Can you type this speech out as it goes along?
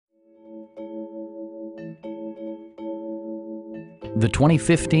The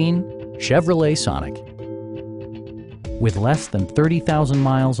 2015 Chevrolet Sonic. With less than 30,000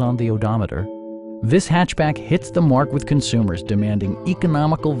 miles on the odometer, this hatchback hits the mark with consumers demanding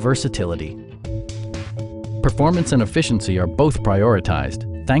economical versatility. Performance and efficiency are both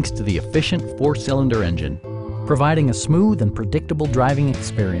prioritized thanks to the efficient 4-cylinder engine, providing a smooth and predictable driving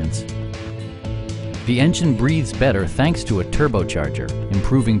experience. The engine breathes better thanks to a turbocharger,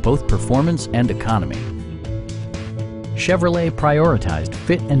 improving both performance and economy. Chevrolet prioritized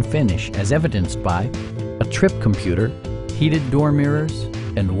fit and finish as evidenced by a trip computer, heated door mirrors,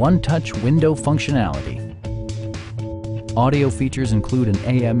 and one-touch window functionality. Audio features include an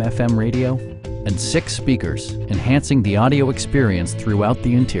AM/FM radio and 6 speakers, enhancing the audio experience throughout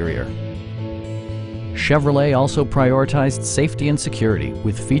the interior. Chevrolet also prioritized safety and security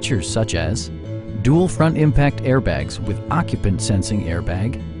with features such as dual front impact airbags with occupant sensing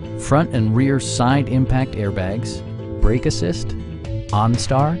airbag, front and rear side impact airbags, brake assist,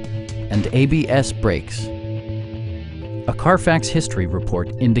 OnStar, and ABS brakes. A Carfax history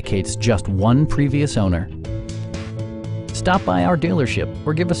report indicates just one previous owner. Stop by our dealership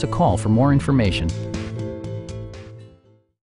or give us a call for more information.